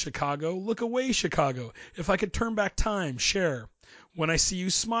Love," Chicago. "Look Away," Chicago. "If I Could Turn Back Time," Cher. "When I See You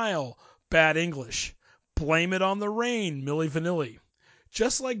Smile," Bad English. "Blame It on the Rain," Milli Vanilli.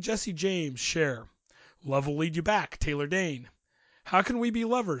 "Just Like Jesse James," Cher. "Love Will Lead You Back," Taylor Dayne. "How Can We Be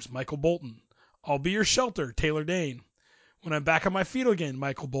Lovers," Michael Bolton. "I'll Be Your Shelter," Taylor Dayne. "When I'm Back on My Feet Again,"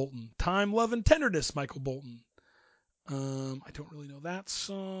 Michael Bolton. "Time, Love, and Tenderness," Michael Bolton. I don't really know that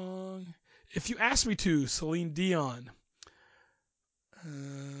song. "If You Ask Me To," Celine Dion.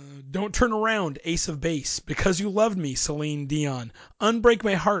 "Don't Turn Around," Ace of Base. "Because You Loved Me," Celine Dion. "Unbreak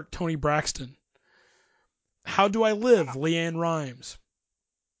My Heart," Tony Braxton. "How Do I Live," Leanne Rimes.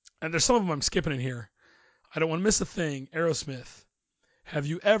 And there's some of them I'm skipping in here. "I Don't Want to Miss a Thing," Aerosmith. "Have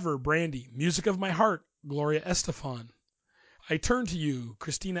You Ever," Brandy. "Music of My Heart," Gloria Estefan. "I Turn to You,"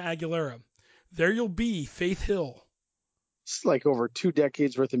 Christina Aguilera. "There You'll Be," Faith Hill. It's like over 2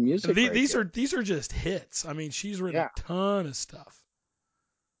 decades worth of music. And right these there. are just hits. I mean, she's written Yeah. a ton of stuff.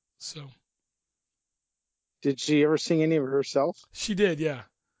 So Did she ever sing any of it herself? she did, yeah.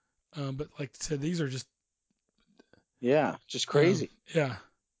 But like I said, these are just Yeah, just crazy. yeah.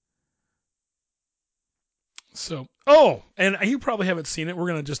 So and you probably haven't seen it. We're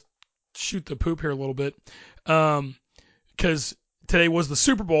gonna just shoot the poop here a little bit, because today was the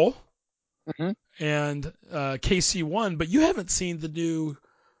Super Bowl, Mhm. and KC won. But you haven't seen the new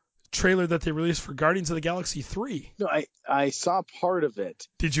trailer that they released for Guardians of the Galaxy 3. No, I saw part of it.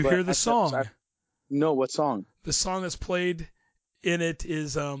 Did you but hear the song? No, what song? The song that's played in it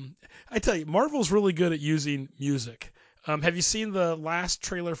is I tell you, Marvel's really good at using music. Have you seen the last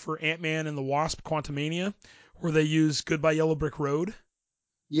trailer for Ant-Man and the Wasp: Quantumania, where they use "Goodbye Yellow Brick Road"?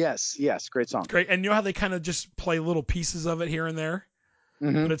 Yes, great song. Great, and you know how they kind of just play little pieces of it here and there,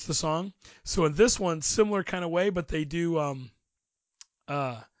 Hmm. but it's the song. So in this one, similar kind of way, but they do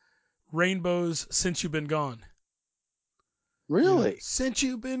Rainbow's "Since You've Been Gone." Really? Since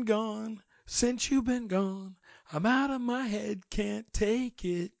you've been gone, since you've been gone, I'm out of my head, can't take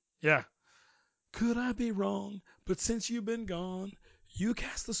it. Yeah. Could I be wrong? But since you've been gone, you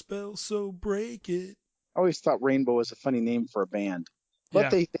cast the spell, so break it. I always thought Rainbow was a funny name for a band.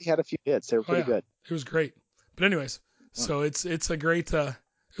 But Yeah. they had a few hits. They were pretty good. It was great. But anyways, so it's a great it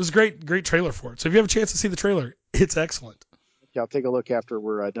was a great trailer for it. So if you have a chance to see the trailer, it's excellent. Yeah, I'll take a look after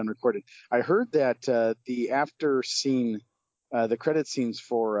we're done recording. I heard that the after scene, the credit scenes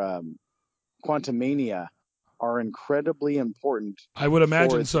for Quantumania are incredibly important I would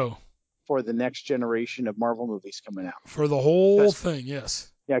imagine so. for the next generation of Marvel movies coming out. For the whole thing,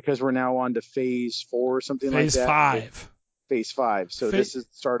 yes. Yeah, because we're now on to Phase 4 or something like that. Phase 5. Phase 5. So this is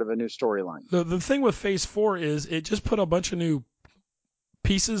the start of a new storyline. The thing with Phase 4 is it just put a bunch of new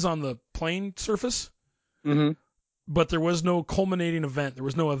pieces on the plane surface, but there was no culminating event. There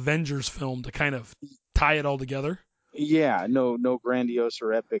was no Avengers film to kind of tie it all together. Yeah, no grandiose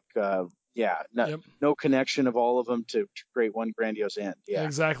or epic. No connection of all of them to create one grandiose end. Yeah,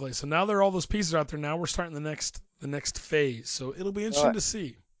 exactly. So now there are all those pieces out there. Now we're starting the next phase. So it'll be interesting to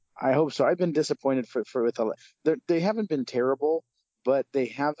see. I hope so. I've been disappointed with they haven't been terrible, but they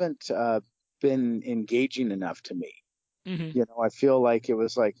haven't been engaging enough to me. Mm-hmm. You know, I feel like it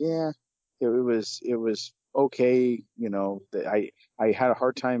was like, it was okay. You know, I had a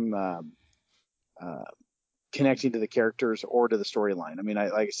hard time connecting to the characters or to the storyline. I mean,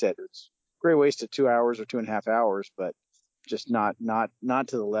 like I said, it's a great waste of 2 hours or 2.5 hours, but just not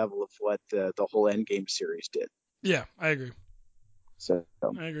to the level of what the whole Endgame series did. Yeah, I agree. So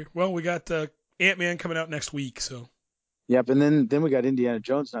I agree. Well, we got Ant-Man coming out next week, so. Yep, and then we got Indiana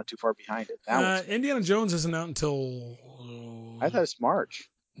Jones not too far behind it. Indiana Jones isn't out until. I thought it's March.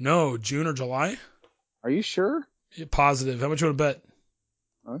 No, June or July. Are you sure? Yeah, positive. How much you want to bet?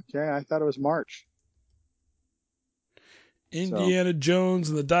 Okay, I thought it was March. Indiana Jones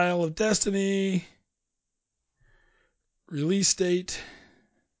and the Dial of Destiny. Release date.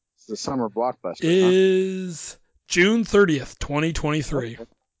 It's the summer blockbuster. Is June 30th, 2023.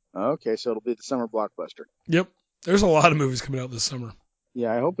 Okay, so it'll be the summer blockbuster. Yep. There's a lot of movies coming out this summer.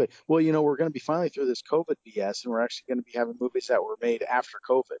 Yeah, I hope it. Well, you know, we're going to be finally through this COVID BS, and we're actually going to be having movies that were made after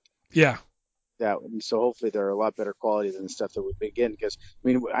COVID. Yeah. So hopefully they're a lot better quality than the stuff that we begin. Because I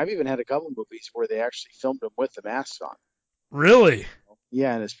mean, I've even had a couple of movies where they actually filmed them with the masks on. Really?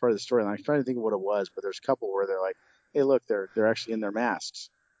 Yeah, and it's part of the storyline. I'm trying to think of what it was, but there's a couple where they're like, "Hey, look, they're actually in their masks."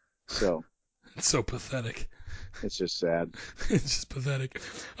 So it's so pathetic. It's just sad. It's just pathetic.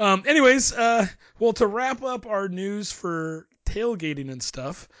 Anyways, well, to wrap up our news for tailgating and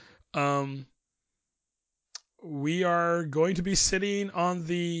stuff, we are going to be sitting on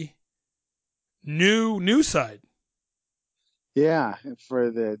the new side. Yeah,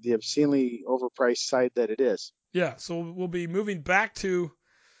 for the obscenely overpriced side that it is. Yeah, so we'll be moving back to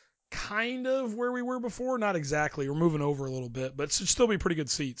kind of where we were before. Not exactly. We're moving over a little bit, but it should still be pretty good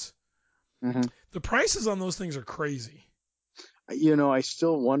seats. Mm-hmm. The prices on those things are crazy. You know, I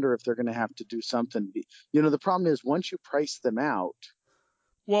still wonder if they're going to have to do something. You know, the problem is once you price them out,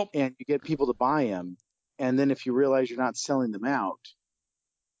 and you get people to buy them, and then if you realize you're not selling them out,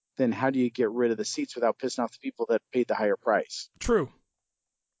 then how do you get rid of the seats without pissing off the people that paid the higher price? True.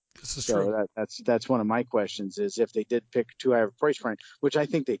 This is true. That's one of my questions is if they did pick too high of a price point, which I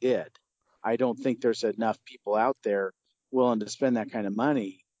think they did. I don't think there's enough people out there willing to spend that kind of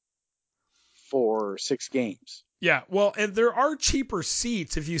money for 6 games. Yeah, well, and there are cheaper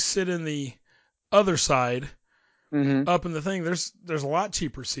seats if you sit in the other side, up in the thing. There's a lot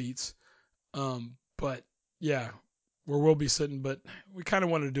cheaper seats, but yeah, where we'll be sitting. But we kind of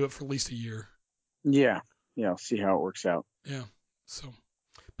wanted to do it for at least a year. Yeah, see how it works out. Yeah. So,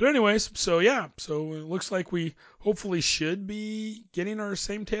 but anyways, so it looks like we hopefully should be getting our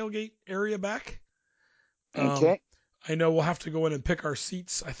same tailgate area back. Okay. I know we'll have to go in and pick our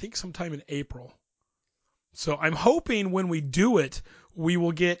seats. I think sometime in April. So I'm hoping when we do it, we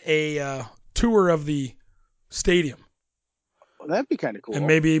will get a tour of the stadium. Well, that'd be kind of cool. And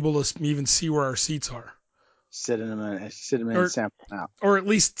maybe able to even see where our seats are. Sit in them and sample them out. Or at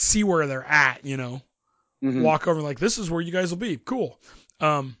least see where they're at, you know. Mm-hmm. Walk over like, this is where you guys will be. Cool.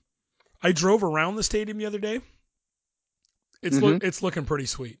 I drove around the stadium the other day. It's looking pretty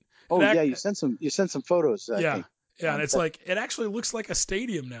sweet. Oh, yeah, you sent some photos. I think. Yeah, and it actually looks like a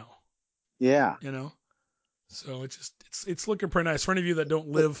stadium now. Yeah. You know. So it's looking pretty nice. For any of you that don't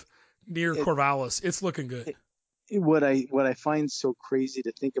live near Corvallis, it's looking good. What I find so crazy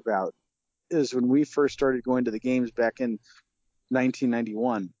to think about is when we first started going to the games back in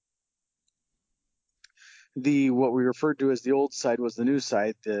 1991, what we referred to as the old side was the new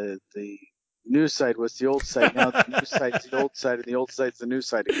side. The new side was the old side. Now the new side's the old side, and the old side's the new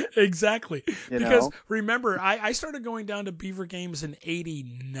side again. Exactly. Because remember, I started going down to Beaver games in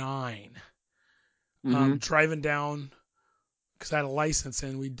 '89. Driving down because I had a license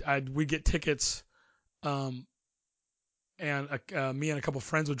and we'd get tickets, and and me and a couple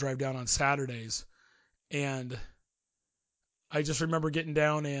friends would drive down on Saturdays, and I just remember getting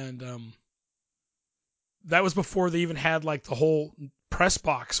down, and that was before they even had like the whole press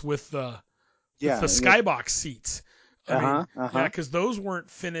box with the skybox seats. I mean, yeah, because those weren't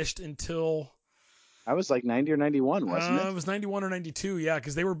finished until I was like 90 or 91, wasn't it? It was 91 or 92, yeah,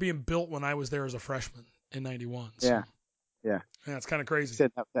 because they were being built when I was there as a freshman in 91. So. Yeah. Yeah, it's kind of crazy.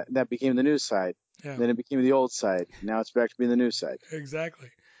 Said that became the new side. Yeah. Then it became the old side. Now it's back to being the new side.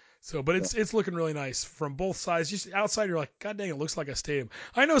 Exactly. So, but it's looking really nice from both sides. Just outside, you're like, God dang, it looks like a stadium.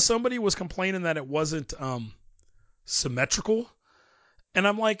 I know somebody was complaining that it wasn't symmetrical, and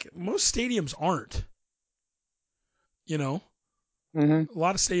I'm like, most stadiums aren't. You know, a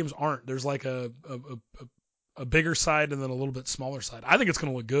lot of stadiums aren't. There's like a bigger side and then a little bit smaller side. I think it's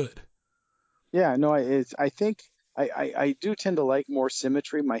going to look good. Yeah, no, I think I do tend to like more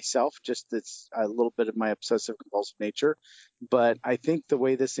symmetry myself. Just it's a little bit of my obsessive compulsive nature, but I think the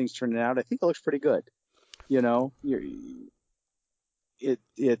way this thing's turning out, I think it looks pretty good. You know, it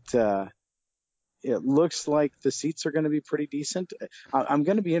looks like the seats are going to be pretty decent. I'm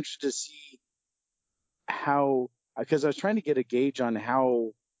going to be interested to see how, because I was trying to get a gauge on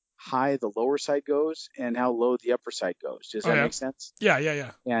how high the lower side goes and how low the upper side goes. Does that make sense?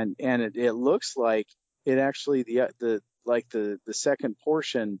 Yeah. And it looks like it actually the second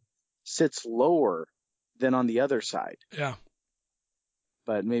portion sits lower than on the other side. Yeah.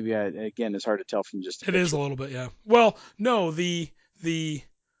 But maybe again, it's hard to tell from just. It is a little bit, yeah. Well, no, the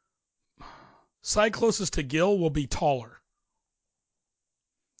side closest to Gill will be taller.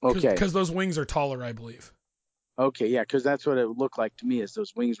 Okay. Because those wings are taller, I believe. Okay, yeah, because that's what it looked like to me, is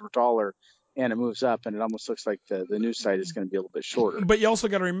those wings were taller, and it moves up, and it almost looks like the new side is going to be a little bit shorter. But you also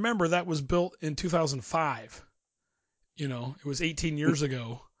got to remember that was built in 2005. You know, it was 18 years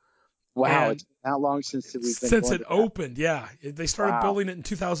ago. Wow, it's how long since we've been since it opened? Yeah, they started Wow. building it in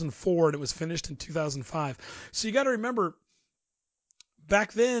 2004, and it was finished in 2005. So you got to remember,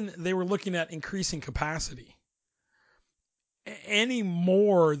 back then they were looking at increasing capacity.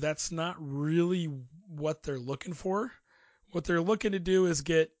 Anymore, that's not really what they're looking for. What they're looking to do is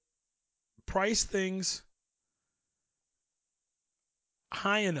price things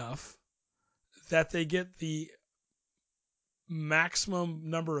high enough that they get the maximum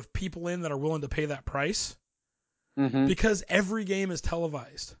number of people in that are willing to pay that price, because every game is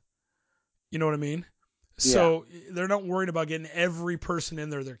televised. You know what I mean? Yeah. So they're not worried about getting every person in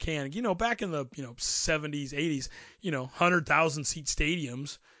there can. You know, back in the 70s, 80s, 100,000 seat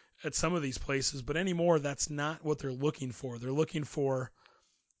stadiums at some of these places, but anymore that's not what they're looking for. They're looking for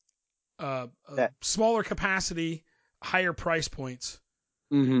smaller capacity, higher price points.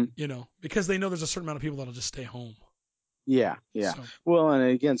 Because they know there's a certain amount of people that'll just stay home. Yeah. So. Well, and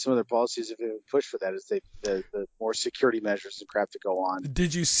again, some of their policies, if they push for that, is the more security measures and crap to go on.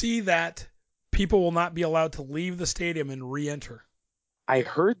 Did you see that people will not be allowed to leave the stadium and re-enter? I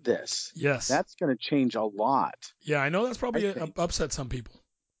heard this. Yes. That's going to change a lot. Yeah, I know that's probably upset some people.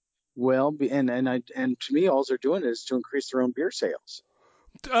 Well, and to me, all they're doing is to increase their own beer sales.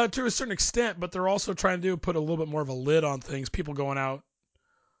 To a certain extent, but they're also trying to put a little bit more of a lid on things. People going out,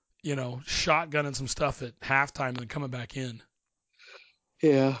 shotgunning some stuff at halftime and then coming back in.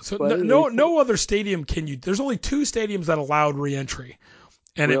 Yeah. So no other stadium there's only two stadiums that allowed re-entry,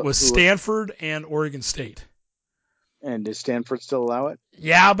 and it was Stanford and Oregon State. And does Stanford still allow it?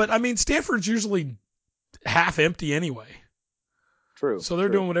 Yeah, but I mean, Stanford's usually half empty anyway. True. So they're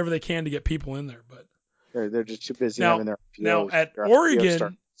doing whatever they can to get people in there, but they're just too busy having their POs, now at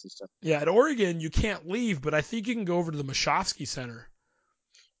Oregon. Yeah, at Oregon you can't leave, but I think you can go over to the Mashofsky Center.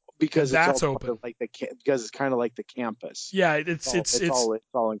 Because that's open, because it's kind of like the campus. Yeah, it's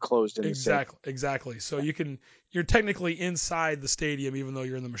all enclosed in exactly. So you're technically inside the stadium, even though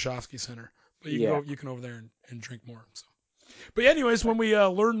you're in the Mashofsky Center. But you can over there and drink more. So, but anyways, when we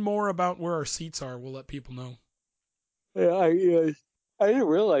learn more about where our seats are, we'll let people know. Yeah, I didn't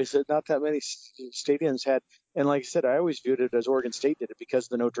realize that not that many stadiums had, and like I said, I always viewed it as Oregon State did it because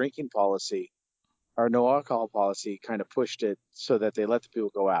the no drinking policy. Our no alcohol policy kind of pushed it so that they let the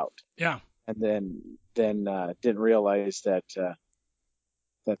people go out. Yeah. And then didn't realize that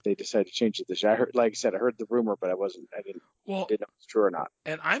they decided to change it this year. I heard the rumor, but I didn't know if it's true or not.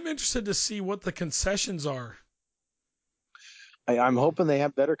 And I'm interested to see what the concessions are. I'm hoping they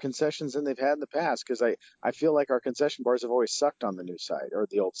have better concessions than they've had in the past, because I feel like our concession bars have always sucked on the new side or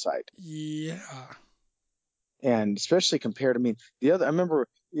the old side. Yeah. And especially compared, I remember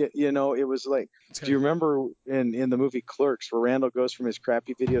It was like, Okay. do you remember in the movie Clerks where Randall goes from his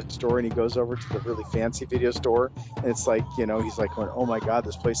crappy video store and he goes over to the really fancy video store, and it's like, he's like going, oh my God,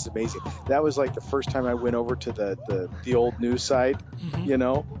 this place is amazing. That was like the first time I went over to the old news side,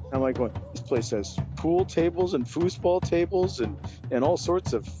 I'm like going, this place has pool tables and foosball tables and all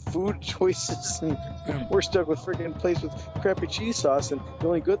sorts of food choices, and we're stuck with freaking place with crappy cheese sauce, and the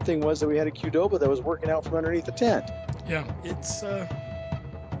only good thing was that we had a Qdoba that was working out from underneath the tent. Yeah, it's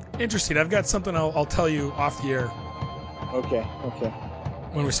interesting. I've got something I'll tell you off the air. Okay.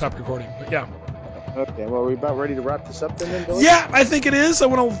 When we stop recording. But yeah. Okay, well, are we about ready to wrap this up then, Billy? Yeah, I think it is. I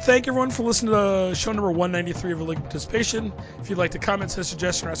want to thank everyone for listening to show number 193 of Illegal Participation. If you'd like to comment, send a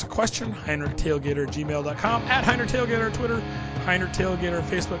suggestion, or ask a question, HeinrichTailgater@gmail.com, @HeinrichTailgater on Twitter, HeinrichTailgater on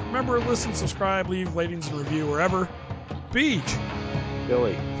Facebook. Remember, listen, subscribe, leave ratings and review wherever. Beach.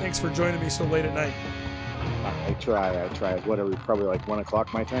 Billy. Thanks for joining me so late at night. I try. What are we, probably like 1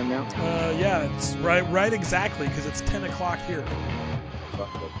 o'clock my time now? Yeah, it's right exactly, because it's 10 o'clock here.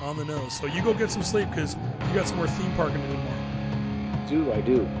 On the nose. So you go get some sleep, because you got some more theme parking to do tomorrow. I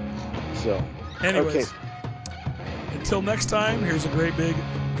do. So. Anyways. Okay. Until next time, here's a great big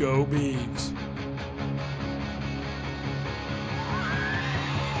Go Beavs.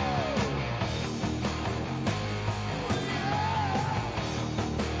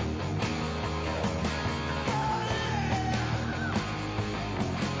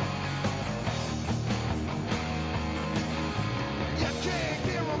 You can't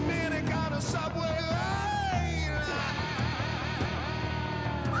give a minute on a subway line.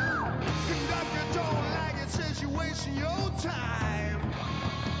 Conductor don't like it, says you're wasting your time.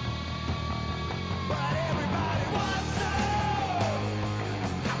 But everybody wants some.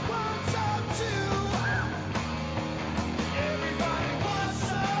 I want some too. Everybody wants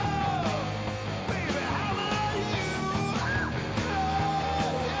some. Baby, how are you?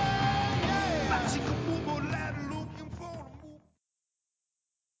 Oh, yeah. Basico lad looking for a move.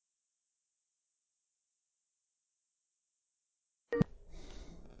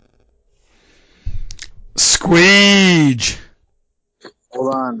 Squeege.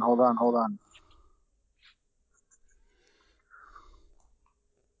 Hold on.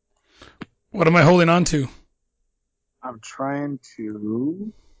 What am I holding on to? I'm trying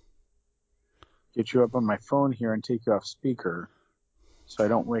to get you up on my phone here and take you off speaker so I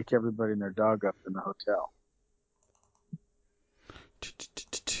don't wake everybody and their dog up in the hotel.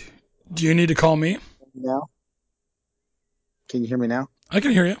 Do you need to call me? Now? Can you hear me now? I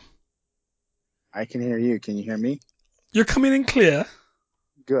can hear you. I can hear you. Can you hear me? You're coming in clear.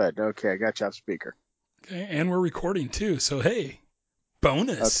 Good. Okay, I got you off speaker. Okay, and we're recording too. So hey,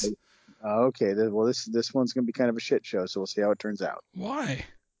 bonus. Okay. Well, this one's gonna be kind of a shit show, so we'll see how it turns out. Why?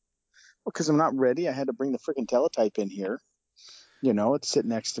 Well, because I'm not ready. I had to bring the freaking teletype in here. It's sitting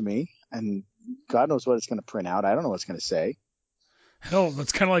next to me, and God knows what it's gonna print out. I don't know what it's gonna say. Hell,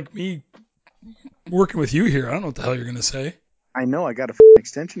 that's kind of like me working with you here. I don't know what the hell you're gonna say. I know. I got a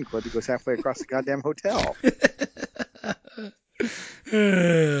extension cord that goes halfway across the goddamn hotel.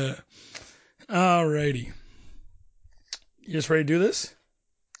 Alrighty. You just ready to do this?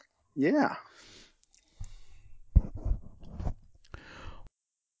 Yeah.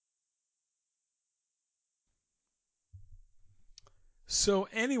 So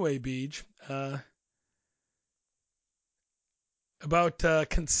anyway, Beej, about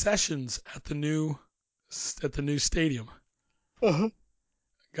concessions at the new stadium. Uh-huh.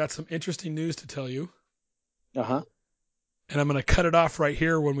 Got some interesting news to tell you. Uh-huh. And I'm going to cut it off right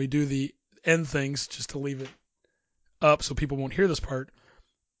here when we do the end things, just to leave it up so people won't hear this part.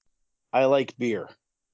 I like beer.